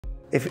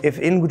if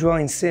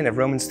indwelling sin, if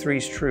Romans 3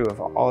 is true, if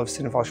all of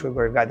sin and fall short of the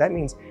glory of God, that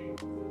means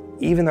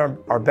even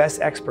our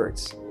best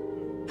experts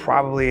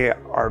probably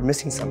are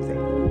missing something.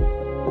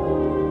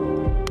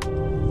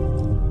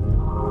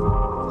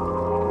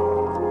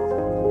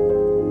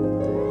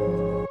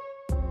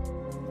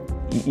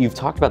 You've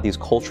talked about these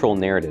cultural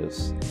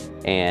narratives,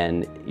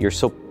 and you're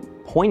so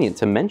poignant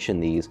to mention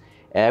these.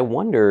 And I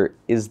wonder,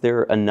 is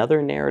there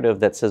another narrative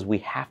that says we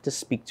have to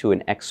speak to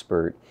an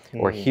expert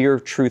or hear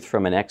truth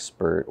from an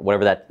expert,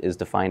 whatever that is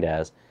defined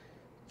as,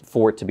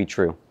 for it to be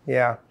true?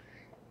 Yeah,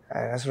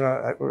 that's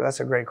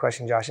a great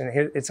question, Josh. And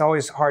it's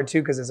always hard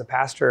too, because as a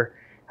pastor,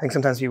 I think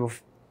sometimes people,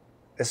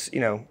 it's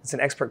an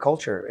expert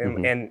culture,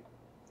 and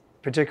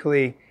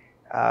particularly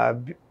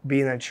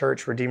being a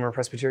church, Redeemer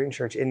Presbyterian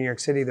Church in New York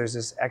City, there's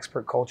this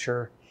expert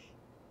culture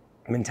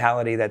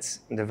mentality that's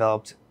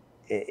developed,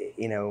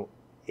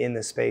 in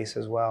the space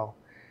as well.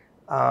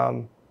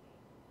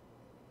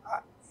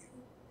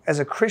 As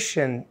a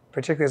Christian,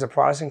 particularly as a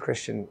Protestant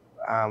Christian,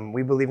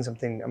 we believe in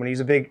something. I'm going to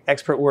use a big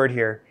expert word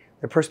here: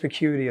 the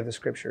perspicuity of the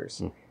Scriptures,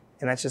 and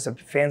that's just a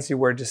fancy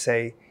word to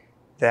say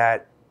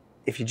that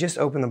if you just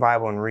open the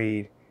Bible and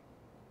read,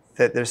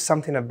 that there's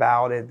something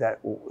about it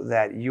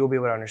that you'll be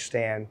able to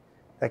understand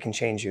that can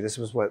change you. This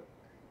was what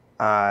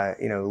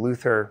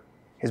Luther,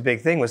 his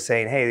big thing was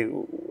saying. Hey,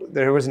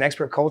 there was an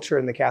expert culture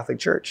in the Catholic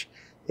Church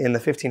in the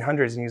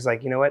 1500s, and he was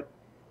like, you know what?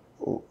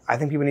 I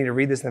think people need to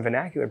read this in the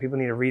vernacular. People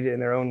need to read it in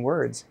their own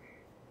words.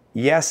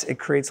 Yes, it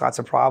creates lots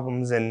of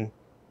problems and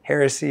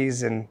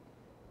heresies, and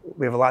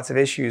we have lots of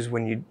issues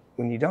when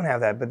you don't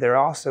have that. But there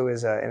also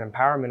is an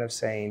empowerment of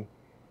saying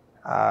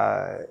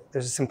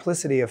there's a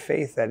simplicity of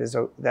faith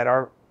that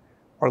our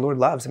Lord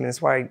loves. I mean,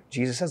 that's why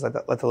Jesus says, "Let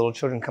the little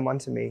children come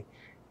unto me."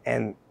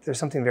 And there's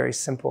something very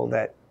simple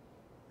that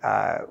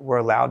we're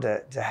allowed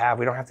to have.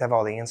 We don't have to have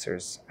all the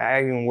answers.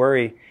 I even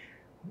worry.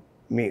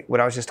 What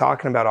I was just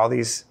talking about, all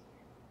these.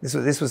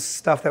 This was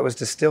stuff that was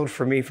distilled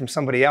for me from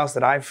somebody else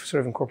that I've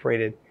sort of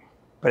incorporated,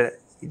 but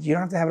you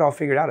don't have to have it all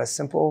figured out. A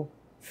simple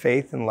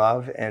faith and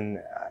love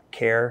and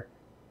care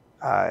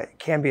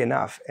can be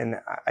enough.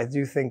 And I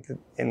do think that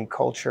in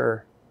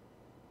culture,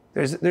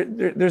 there's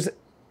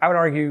I would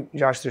argue,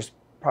 Josh, there's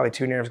probably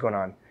two narratives going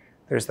on.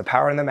 There's the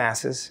power in the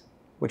masses,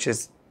 which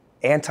is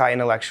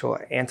anti-intellectual,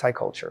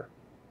 anti-culture.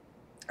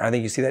 And I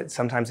think you see that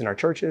sometimes in our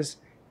churches.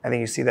 I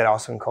think you see that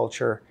also in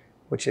culture,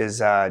 which is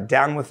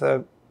down with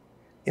the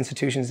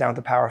institutions, down with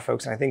the power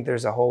folks. And I think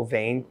there's a whole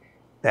vein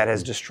that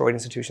has destroyed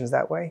institutions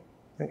that way.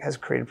 I think has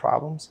created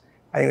problems.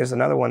 I think there's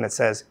another one that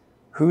says,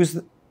 who's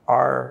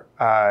our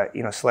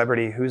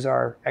celebrity, who's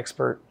our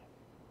expert,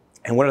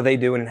 and what are they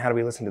doing, and how do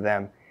we listen to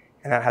them?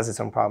 And that has its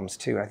own problems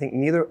too. And I think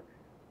neither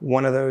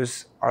one of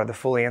those are the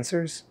full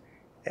answers.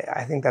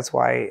 I think that's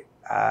why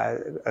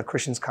a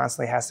Christian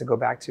constantly has to go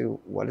back to,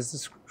 what does the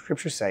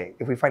Scripture say?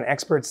 If we find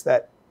experts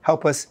that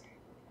help us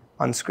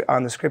on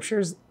the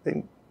Scriptures,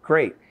 then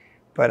great.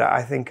 But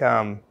I think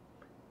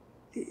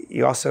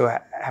you also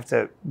have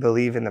to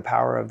believe in the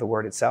power of the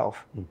Word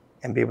itself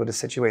and be able to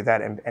situate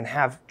that and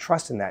have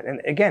trust in that.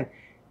 And again,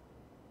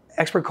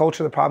 expert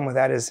culture, the problem with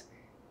that is,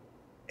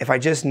 if I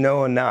just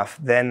know enough,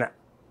 then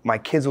my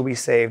kids will be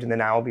saved and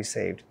then I will be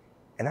saved.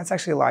 And that's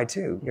actually a lie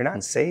too. You're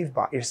not saved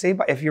by,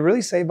 if you're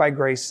really saved by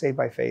grace, saved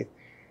by faith,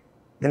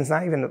 then it's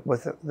not even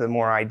with the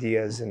more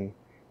ideas and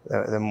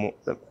the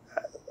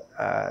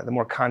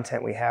more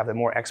content we have, the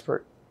more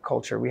expert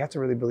culture. We have to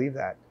really believe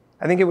that.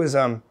 I think it was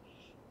might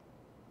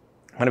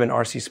have been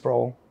R.C.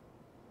 Sproul,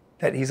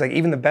 that he's like,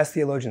 even the best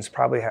theologians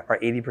probably are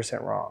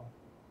 80% wrong.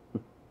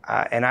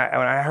 And when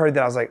I heard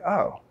that, I was like,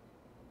 oh,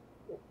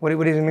 what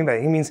does he mean by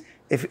that? He means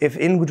if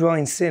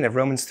indwelling sin, if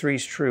Romans 3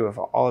 is true, if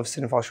all of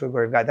sin and fall short of the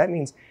glory of God, that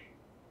means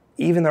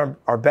even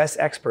our best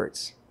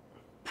experts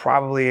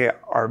probably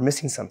are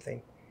missing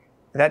something.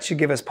 That should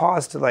give us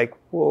pause to like,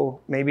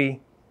 well,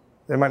 maybe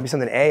there might be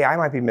something I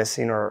might be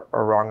missing or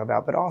wrong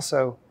about, but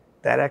also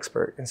that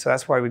expert. And so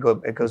that's why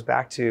it goes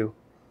back to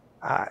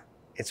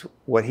it's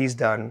what he's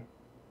done,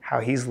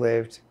 how he's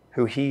lived,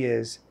 who he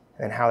is,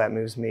 and how that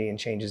moves me and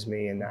changes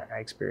me, and I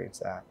experience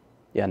that.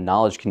 Yeah,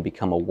 knowledge can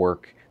become a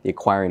work, the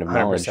acquiring of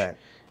knowledge. 100%.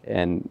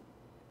 And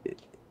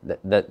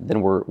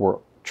then we're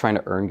trying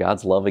to earn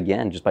God's love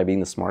again just by being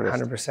the smartest.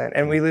 100%.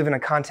 And we live in a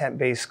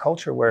content-based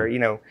culture where,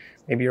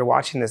 maybe you're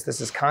watching this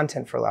is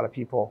content for a lot of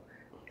people.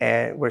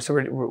 And we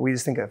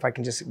just think, if I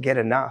can just get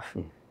enough.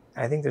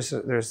 I think there's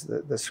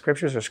the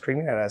Scriptures are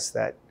screaming at us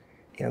that,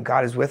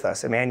 God is with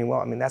us, Emmanuel.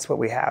 I mean, that's what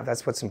we have.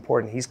 That's what's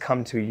important. He's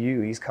come to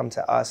you. He's come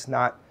to us,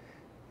 not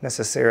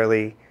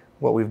necessarily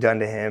what we've done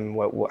to him,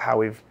 how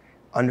we've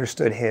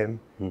understood him.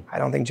 I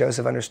don't think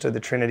Joseph understood the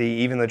Trinity.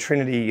 Even the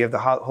Trinity, you have the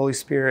Holy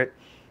Spirit,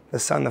 the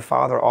Son, the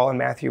Father, all in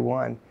Matthew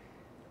 1.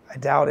 I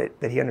doubt it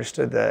that he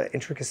understood the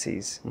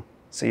intricacies.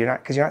 So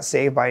because you're not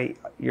saved by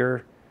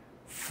your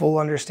full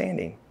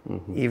understanding,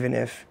 even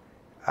if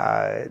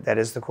that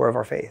is the core of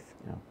our faith.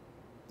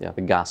 Yeah,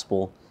 the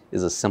gospel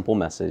is a simple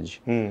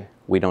message.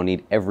 We don't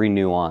need every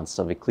nuance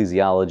of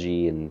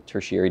ecclesiology and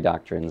tertiary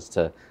doctrines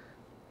to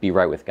be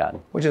right with God.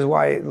 Which is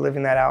why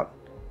living that out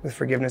with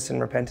forgiveness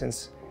and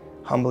repentance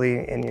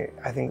humbly, and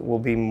I think will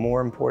be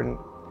more important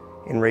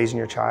in raising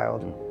your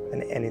child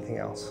than anything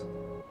else.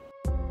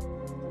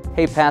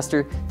 Hey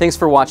Pastor, thanks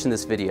for watching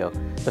this video.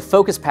 The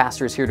Focus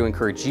Pastor is here to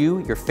encourage you,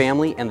 your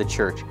family, and the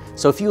church.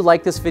 So if you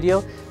like this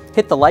video,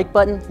 hit the like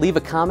button, leave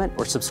a comment,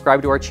 or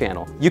subscribe to our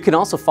channel. You can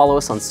also follow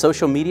us on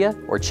social media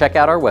or check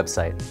out our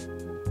website.